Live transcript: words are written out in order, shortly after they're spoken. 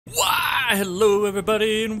Why, hello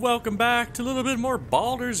everybody, and welcome back to a little bit more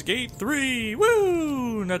Baldur's Gate 3.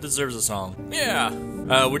 Woo! That deserves a song. Yeah.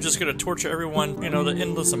 We're just gonna torture everyone, the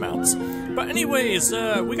endless amounts. But anyways,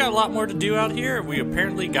 we got a lot more to do out here. We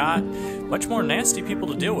apparently got much more nasty people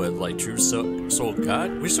to deal with, like True Soul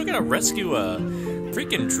God. We still gotta rescue a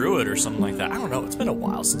freaking druid or something like that. I don't know, it's been a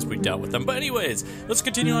while since we dealt with them. But anyways, let's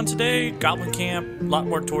continue on today. Goblin camp, a lot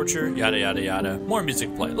more torture, yada yada yada. More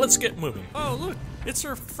music play. Let's get moving. Oh, look. It's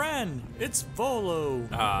her friend. It's Volo.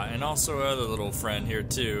 And also our other little friend here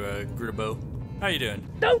too, Grubo. How you doing?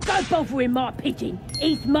 Don't go bothering my pigeon.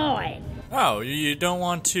 He's mine. Oh, you don't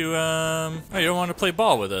want to, you don't want to play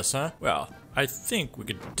ball with us, huh? Well, I think we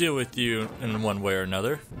could deal with you in one way or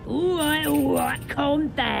another. All right, calm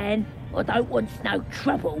down. I don't want no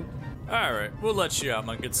trouble. Alright, we'll let you out,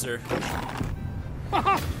 my good sir.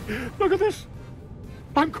 Look at this.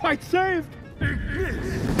 I'm quite saved.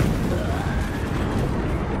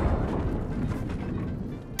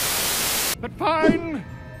 But fine,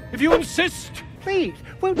 if you insist. Please,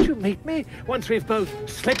 won't you meet me once we've both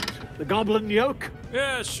slipped the goblin yoke?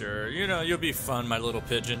 Yeah, sure. You'll be fun, my little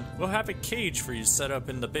pigeon. We'll have a cage for you set up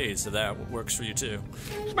in the base if that works for you too.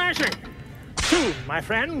 Smashing. Soon, my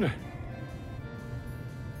friend.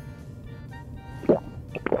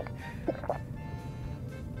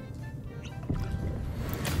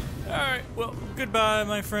 Alright, well, goodbye,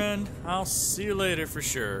 my friend. I'll see you later for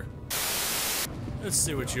sure. Let's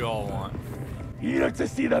see what you all want. Here to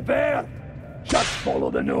see the bear? Just follow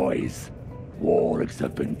the noise. Wargs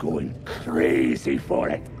have been going crazy for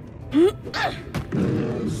it.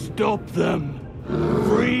 Stop them.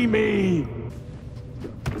 Free me.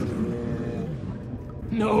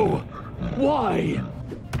 No. Why?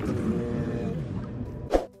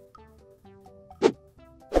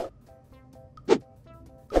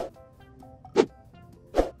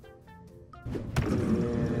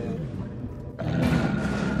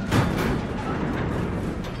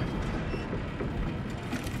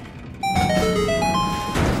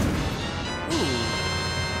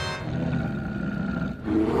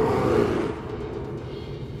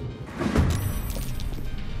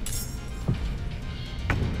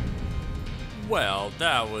 Well,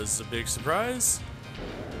 that was a big surprise.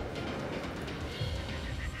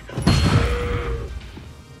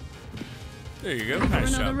 There you go.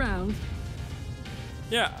 Nice Another job. round.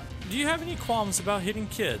 Yeah. Do you have any qualms about hitting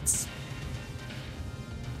kids?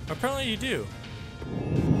 Apparently you do.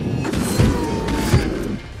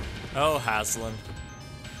 Oh, Haslin.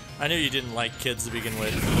 I knew you didn't like kids to begin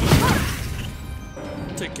with.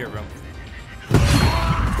 Take care of them.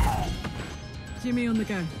 Jimmy on the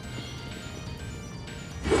go.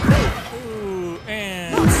 Ooh,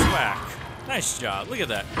 and swack. Nice job. Look at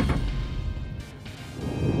that.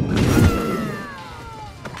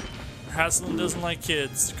 Haslin doesn't like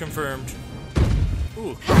kids. Confirmed.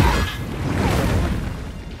 Ooh.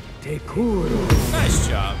 Nice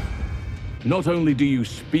job. Not only do you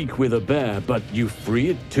speak with a bear, but you free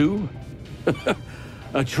it too?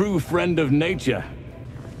 A true friend of nature.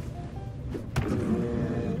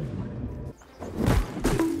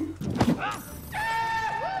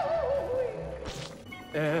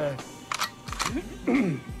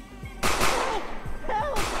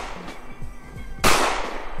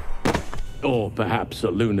 Or perhaps a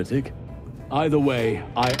lunatic. Either way,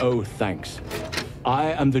 I owe thanks.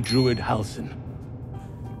 I am the druid Halsin.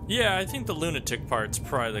 Yeah, I think the lunatic part's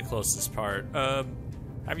probably the closest part.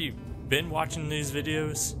 Have you been watching these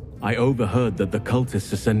videos? I overheard that the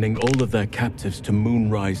cultists are sending all of their captives to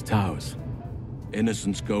Moonrise Towers.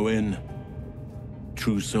 Innocents go in,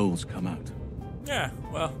 true souls come out. Yeah,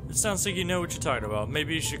 well, it sounds like you know what you're talking about.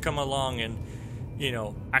 Maybe you should come along and,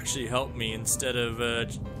 actually help me instead of,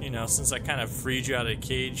 since I kind of freed you out of the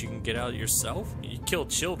cage, you can get out yourself. You killed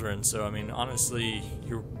children, so, honestly,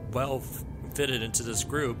 you're well fitted into this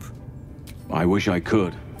group. I wish I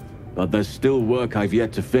could, but there's still work I've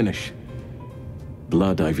yet to finish.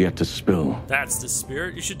 Blood I've yet to spill. That's the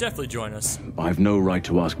spirit. You should definitely join us. I've no right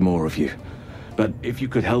to ask more of you, but if you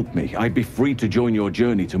could help me, I'd be free to join your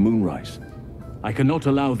journey to Moonrise. I cannot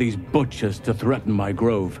allow these butchers to threaten my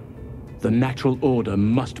grove. The natural order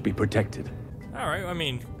must be protected. Alright,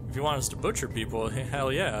 if you want us to butcher people,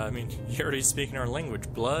 hell yeah. You're already speaking our language.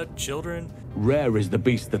 Blood, children. Rare is the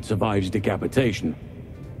beast that survives decapitation.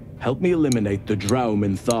 Help me eliminate the drow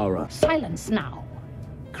Minthara. Silence now,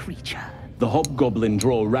 creature. The hobgoblin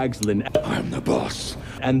drow Ragslin. I'm the boss.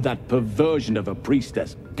 And that perversion of a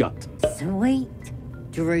priestess, Gut. Sweet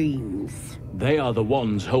dreams. They are the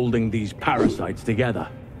ones holding these parasites together.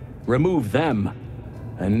 Remove them,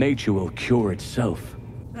 and nature will cure itself.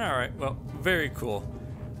 Alright, well, very cool.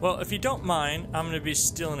 Well, if you don't mind, I'm gonna be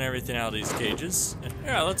stealing everything out of these cages.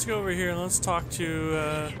 Yeah, let's go over here and let's talk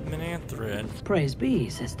to Minthara. Praise be,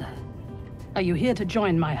 sister. Are you here to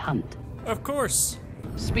join my hunt? Of course.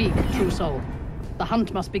 Speak, true soul. The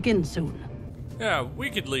hunt must begin soon. Yeah, we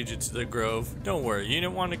could lead you to the grove. Don't worry, you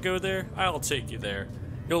don't want to go there? I'll take you there.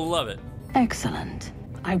 You'll love it. Excellent.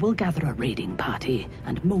 I will gather a raiding party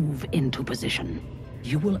and move into position.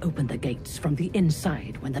 You will open the gates from the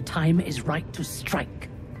inside when the time is right to strike.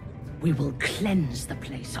 We will cleanse the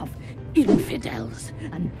place of infidels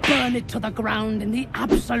and burn it to the ground in the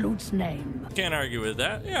Absolute's name. Can't argue with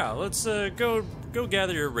that. Yeah, let's go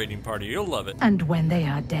gather your raiding party. You'll love it. And when they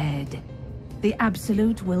are dead, the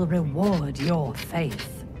Absolute will reward your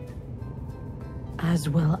faith. As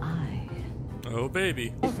will I. Oh,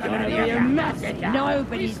 baby.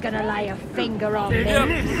 Nobody's gonna lay a finger on me.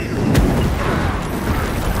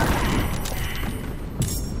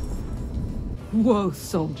 Whoa,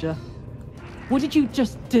 soldier. What did you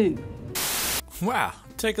just do? Wow,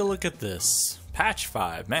 take a look at this. Patch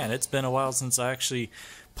 5. Man, it's been a while since I actually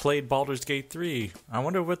played Baldur's Gate 3. I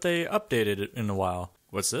wonder what they updated it in a while.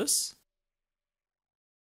 What's this?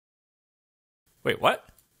 Wait, what?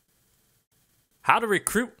 How to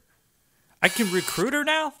recruit? I can recruit her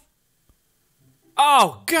now?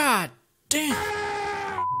 Oh, god damn.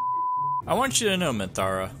 I want you to know,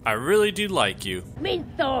 Minthara, I really do like you.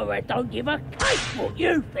 Minthara don't give a kite what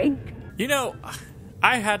you think. You know,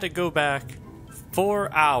 I had to go back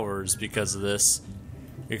 4 hours because of this.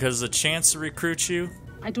 Because of the chance to recruit you.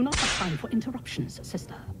 I do not have time for interruptions,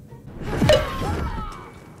 sister.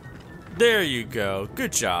 There you go.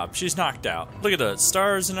 Good job. She's knocked out. Look at the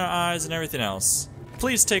stars in her eyes and everything else.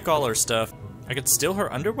 Please take all her stuff. I could steal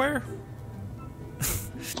her underwear?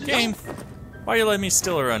 Game, why you let me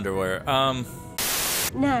steal her underwear?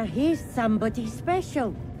 Now here's somebody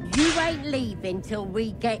special. You ain't leaving till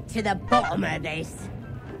we get to the bottom of this.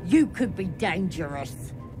 You could be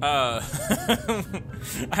dangerous. I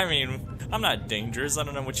mean, I'm not dangerous. I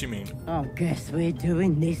don't know what you mean. I guess we're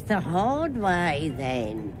doing this the hard way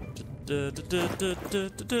then.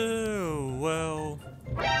 Well...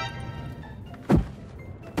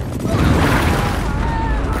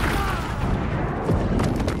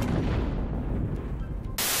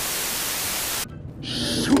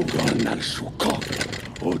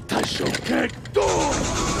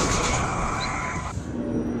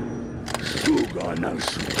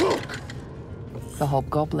 The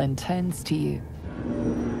hobgoblin turns to you.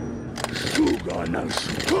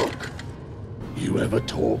 You ever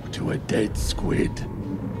talk to a dead squid?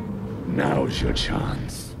 Now's your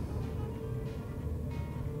chance.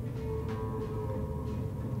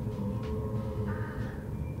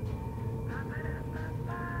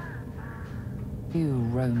 You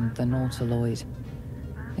roamed the Nautiloid.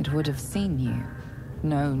 It would have seen you,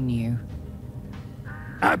 known you.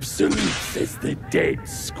 Absolute says the dead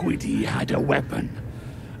squiddy had a weapon.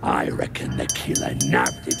 I reckon the killer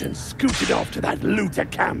nabbed it and scooted off to that looter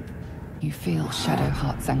camp. You feel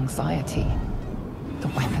Shadowheart's anxiety. The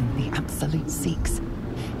weapon the Absolute seeks.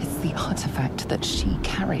 It's the artifact that she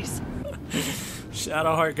carries.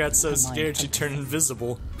 Shadowheart got so scared she turned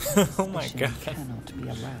invisible. Oh my god. Cannot be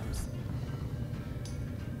aroused.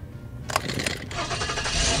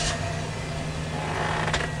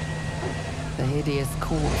 The hideous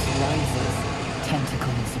corpse rises,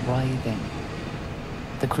 tentacles writhing.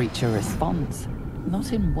 The creature responds,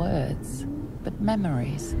 not in words, but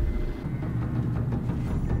memories.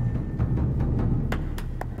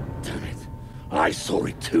 Damn it. I saw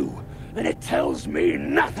it too, and it tells me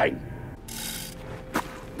nothing.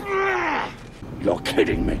 You're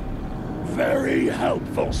kidding me. Very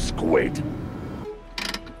helpful, squid.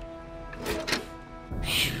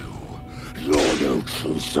 You're no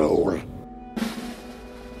true soul.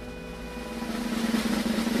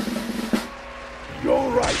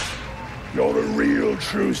 You're right. You're a real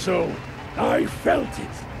true soul. I felt it.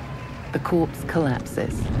 The corpse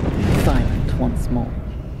collapses, silent once more.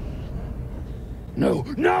 No,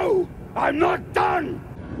 no! I'm not done!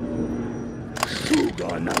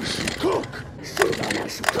 Suga na cook! Suga na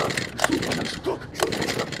cook! Suga na cook!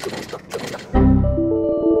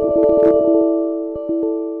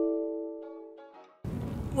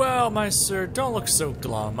 Well, my sir, don't look so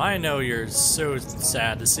glum. I know you're so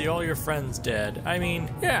sad to see all your friends dead. I mean,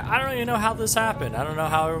 yeah, I don't even know how this happened. I don't know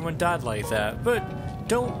how everyone died like that. But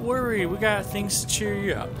don't worry, we got things to cheer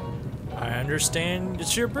you up. I understand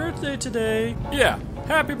it's your birthday today. Yeah,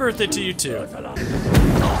 happy birthday to you too.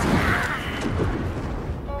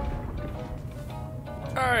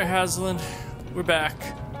 Alright, Haslin, we're back.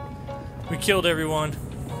 We killed everyone.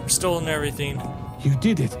 We've stolen everything. You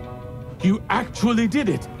did it. You actually did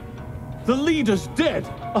it! The leader's dead!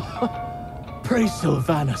 Praise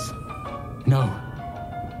Sylvanas. No,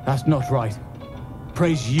 that's not right.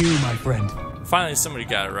 Praise you, my friend. Finally, somebody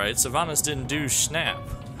got it right. Sylvanas didn't do snap.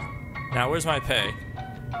 Now, where's my pay?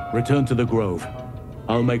 Return to the Grove.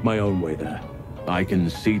 I'll make my own way there. I can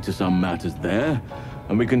see to some matters there,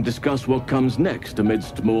 and we can discuss what comes next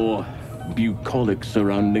amidst more bucolic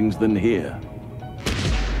surroundings than here.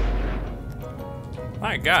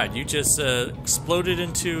 My God, you just exploded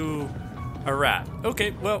into a rat.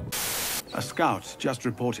 Okay, well... A scout just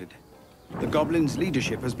reported. The goblins'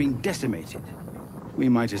 leadership has been decimated. We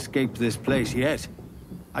might escape this place yet.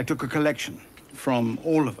 I took a collection from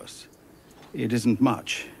all of us. It isn't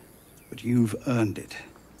much, but you've earned it.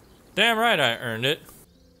 Damn right I earned it.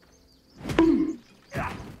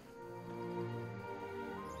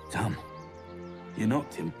 Tom, you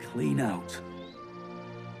knocked him clean out.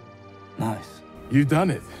 Nice. You've done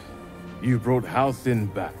it. You brought Halcyon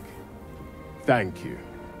back. Thank you.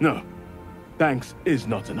 No, thanks is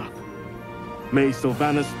not enough. May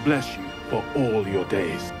Sylvanas bless you for all your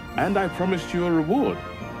days. And I promised you a reward,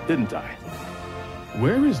 didn't I?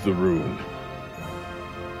 Where is the rune?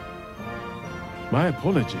 My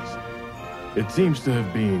apologies. It seems to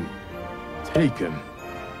have been taken.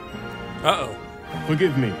 Uh-oh.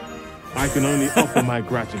 Forgive me. I can only offer my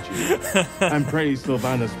gratitude and pray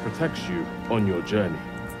Sylvanas protects you on your journey.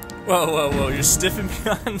 Whoa, whoa, whoa, you're stiffing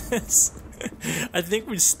me on this? I think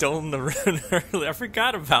we stole the rune earlier. I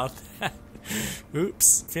forgot about that.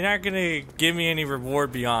 Oops. If you're not gonna give me any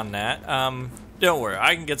reward beyond that, don't worry,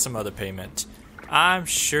 I can get some other payment. I'm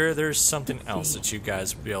sure there's something else that you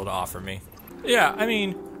guys would be able to offer me. Yeah, I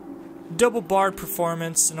mean, double bard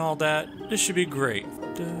performance and all that, this should be great.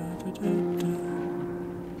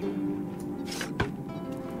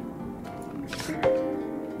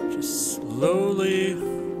 Just slowly...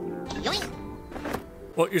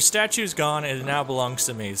 Well, your statue's gone and it now belongs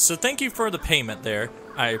to me. So thank you for the payment there.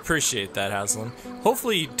 I appreciate that, Aslan.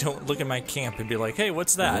 Hopefully you don't look at my camp and be like, hey,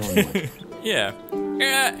 what's that? Yeah.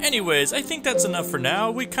 Anyways, I think that's enough for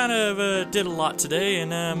now. We kind of did a lot today,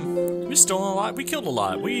 and we stole a lot. We killed a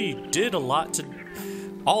lot. We did a lot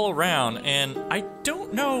all around, and I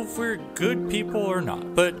don't know if we're good people or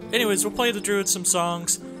not. But anyways, we'll play the druid some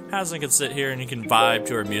songs. Aslan can sit here and you can vibe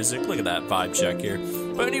to our music. Look at that vibe check here.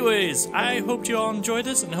 But anyways, I hope you all enjoyed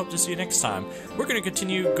this and hope to see you next time. We're going to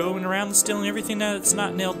continue going around and stealing everything that's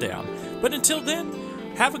not nailed down. But until then,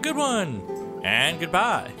 have a good one, and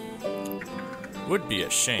goodbye. Would be a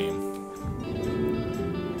shame.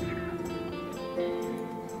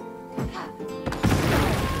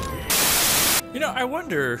 You know, I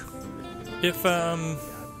wonder if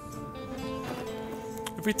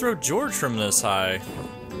we throw George from this high.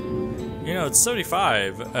 You know, it's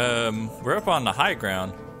 75. We're up on the high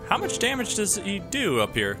ground. How much damage does he do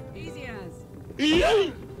up here? Easy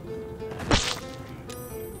as.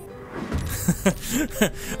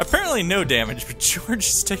 Apparently no damage, but George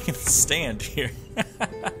is taking a stand here.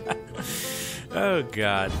 Oh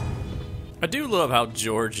god. I do love how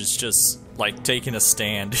George is just like taking a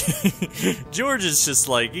stand. George is just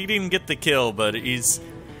like, he didn't get the kill, but he's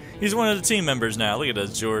one of the team members now. Look at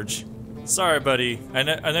us, George. Sorry, buddy. I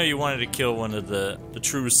know you wanted to kill one of the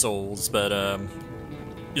true souls, but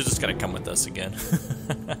you just gotta come with us again.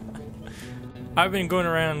 I've been going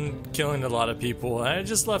around killing a lot of people. I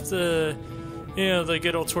just left the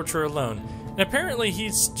good old torturer alone. And apparently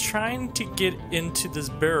he's trying to get into this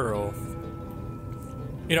barrel.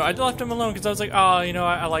 You know, I left him alone because I was like, oh, you know,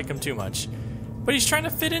 I like him too much. But he's trying to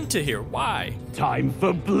fit into here. Why? Time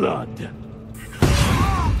for blood.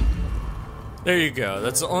 There you go.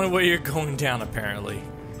 That's the only way you're going down, apparently.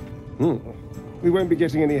 We won't be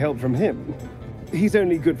getting any help from him. He's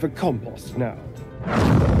only good for compost now.